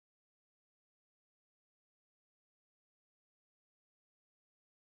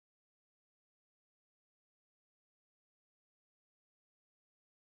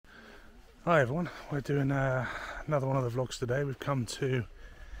Hi everyone, we're doing another one of the vlogs today. We've come to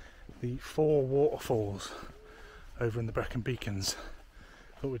the Four Waterfalls over in the Brecon Beacons.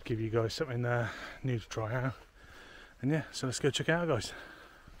 Thought we'd give you guys something new to try out. And yeah, so let's go check it out, guys.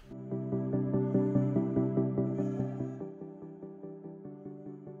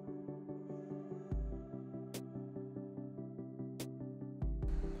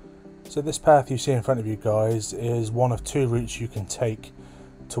 So this path you see in front of you guys is one of two routes you can take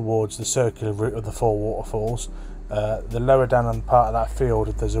towards the circular route of the Four Waterfalls. The lower down on part of that field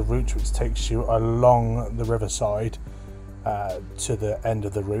there's a route which takes you along the riverside to the end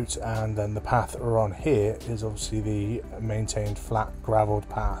of the route, and then the path that we're on here is obviously the maintained flat gravelled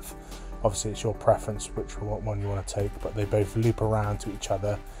path. Obviously it's your preference which one you want to take, but they both loop around to each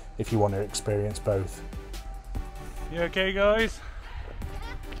other if you want to experience both. You okay guys?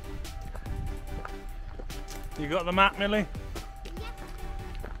 You got the map, Millie? Yeah.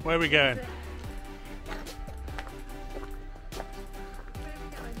 Where are we going?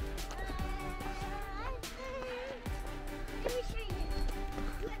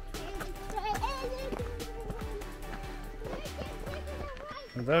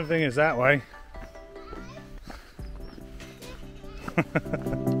 I don't think it's that way.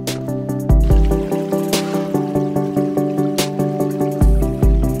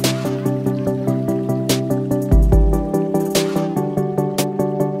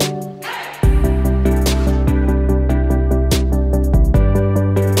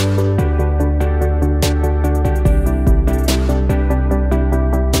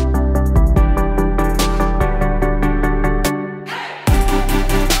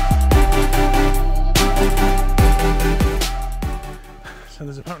 So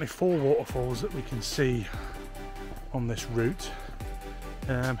there's apparently 4 waterfalls that we can see on this route.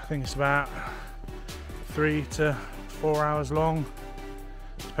 I think it's about 3 to 4 hours long,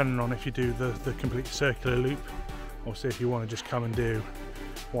 depending on if you do the complete circular loop, or see if you want to just come and do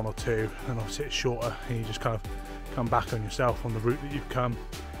 1 or 2, and obviously it's shorter and you just kind of come back on yourself on the route that you've come.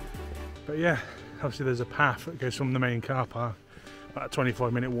 But yeah, obviously there's a path that goes from the main car park, about a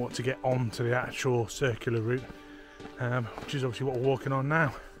 25-minute walk to get onto the actual circular route. Which is obviously what we're walking on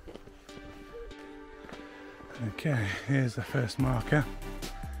now. Okay, here's the first marker,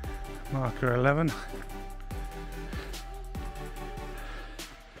 marker 11.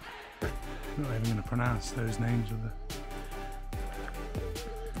 Not even going to pronounce those names of the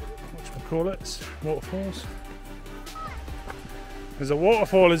whatchamacallits, waterfalls. There's a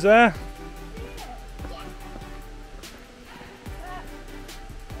waterfall, is there?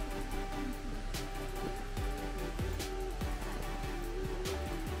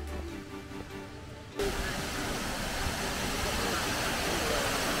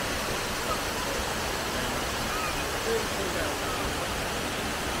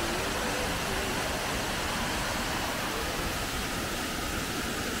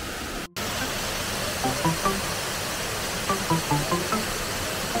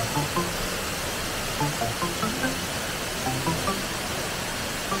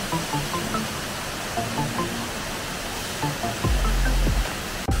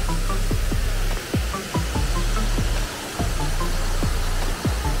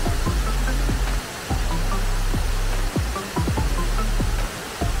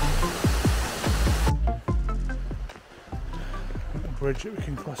 Bridge that we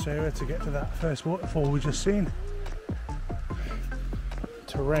can cross over to get to that first waterfall we just seen.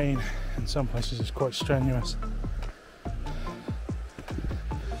 Terrain in some places is quite strenuous.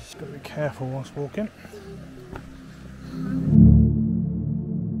 Just got to be careful whilst walking.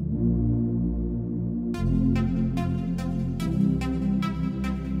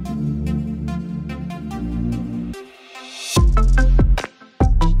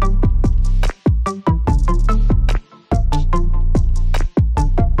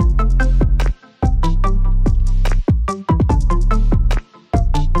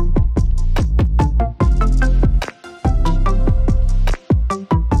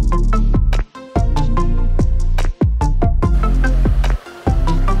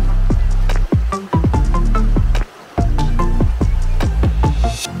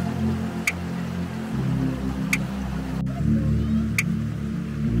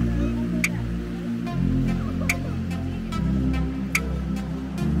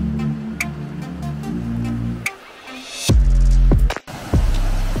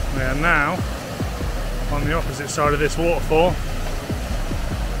 Now on the opposite side of this waterfall,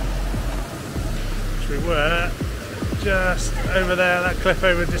 which we were just over there, that cliff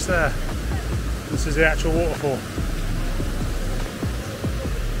over just there. This is the actual waterfall.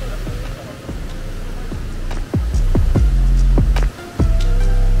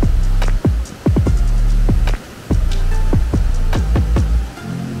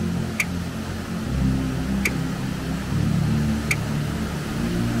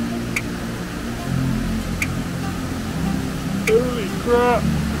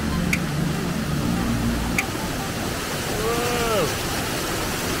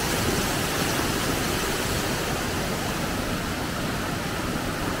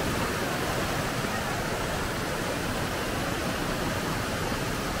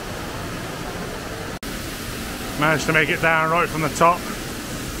 Managed to make it down right from the top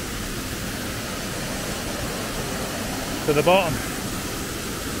to the bottom.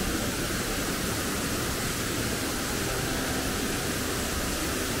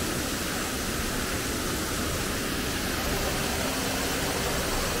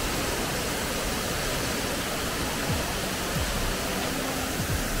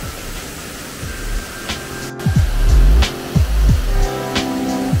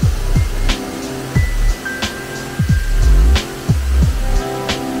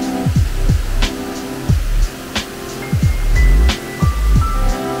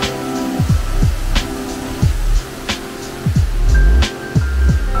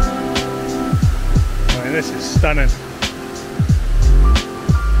 This is stunning.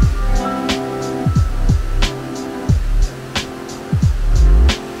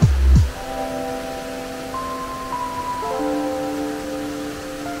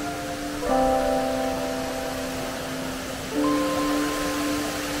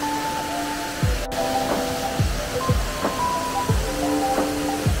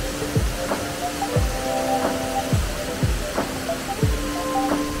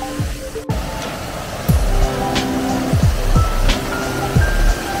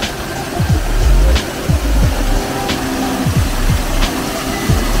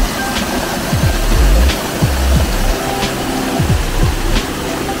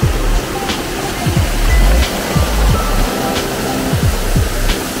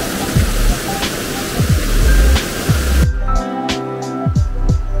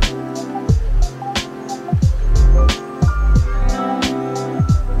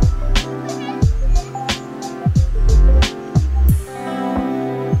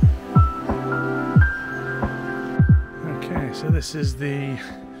 So this is the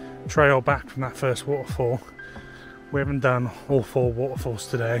trail back from that first waterfall. We haven't done all 4 waterfalls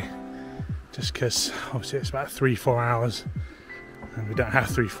today, just because obviously it's about 3-4 hours, and we don't have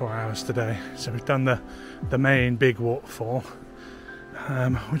 3-4 hours today. So we've done the main big waterfall,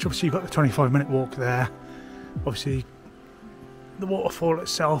 which obviously you've got the 25-minute walk there. Obviously the waterfall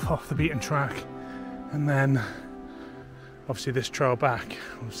itself off the beaten track, and then obviously this trail back.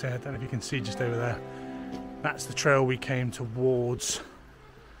 Obviously, I don't know if you can see just over there. That's the trail we came towards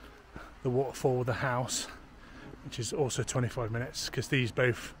the waterfall with the house, which is also 25 minutes, because these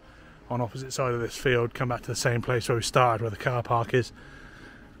both on opposite side of this field come back to the same place where we started, where the car park is.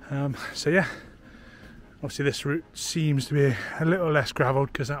 So yeah, obviously this route seems to be a little less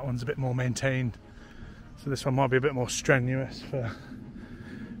gravelled because that one's a bit more maintained. So this one might be a bit more strenuous for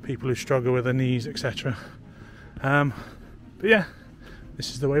people who struggle with their knees, etc. But yeah,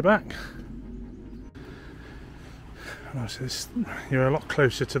 this is the way back. So you're a lot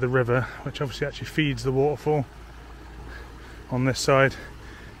closer to the river, which obviously actually feeds the waterfall. On this side,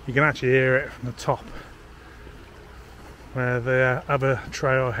 you can actually hear it from the top, where the other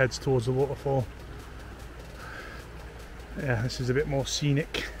trail heads towards the waterfall. Yeah, this is a bit more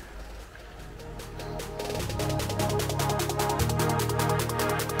scenic.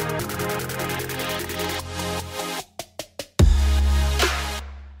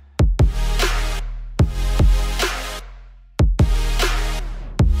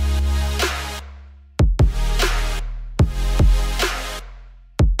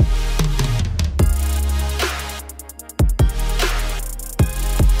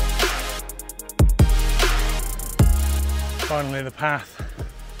 Finally the path,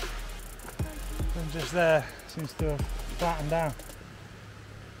 and just there seems to have flattened out.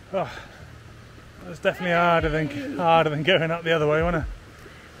 Oh, that's definitely harder than going up the other way, wasn't it?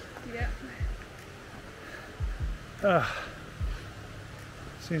 Yeah. Oh,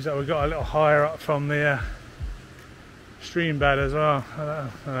 seems like we got a little higher up from the stream bed as well. I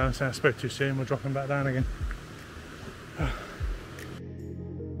don't know, I spoke too soon, we're dropping back down again. Oh.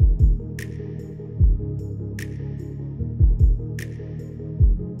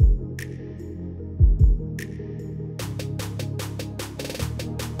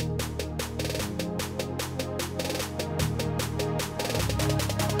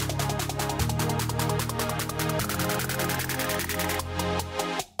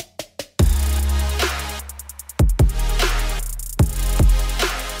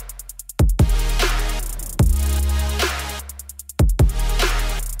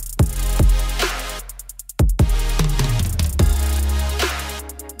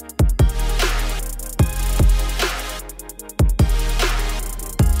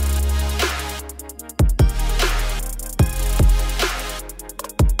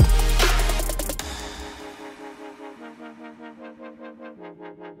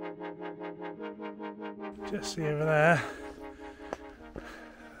 Just see over there,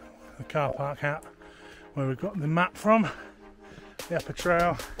 the car park out where we got the map from, the upper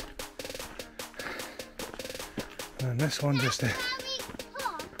trail. And this one just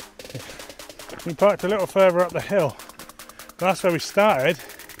we parked a little further up the hill. That's where we started,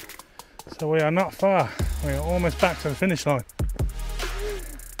 so we are not far. We are almost back to the finish line.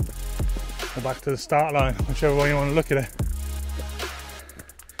 Or back to the start line, whichever way you want to look at it.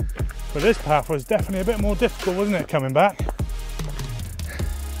 But this path was definitely a bit more difficult, wasn't it, coming back?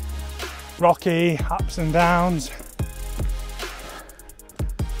 Rocky, ups and downs.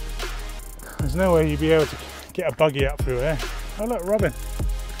 There's no way you'd be able to get a buggy up through here. Oh look, robin.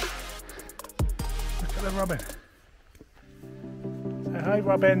 Look at the robin. Say hi,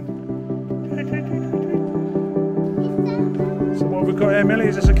 robin. So what have we got here, Millie?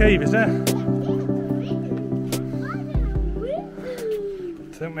 Is this a cave, is there?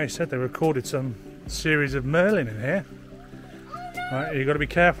 I think they said they recorded some series of Merlin in here. Right, you've got to be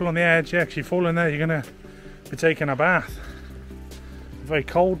careful on the edge. Yeah, because you fall in there, you're going to be taking a bath. A very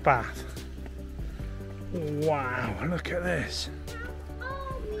cold bath. Wow, look at this.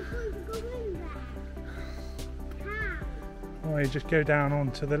 Oh, you just go down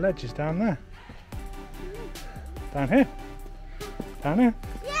onto the ledges down there. Down here. Down here.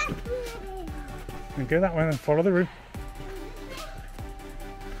 And go that way and follow the route.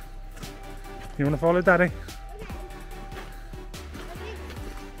 You want to follow Daddy?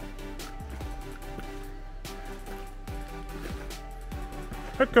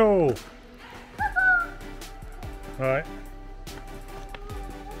 Let's go! Right.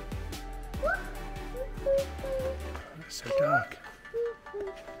 It's so dark.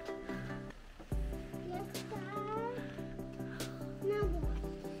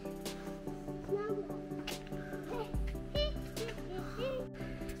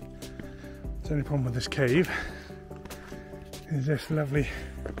 The only problem with this cave is this lovely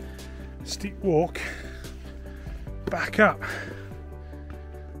steep walk back up.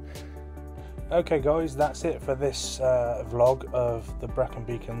 Okay guys, that's it for this vlog of the Brecon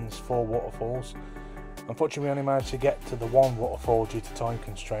Beacons Four Waterfalls. Unfortunately we only managed to get to the one waterfall due to time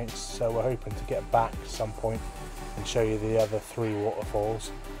constraints, so we're hoping to get back at some point and show you the other 3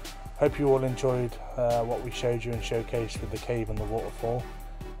 waterfalls. Hope you all enjoyed what we showed you and showcased with the cave and the waterfall,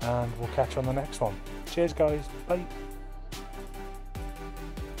 and we'll catch you on the next one. Cheers guys, bye.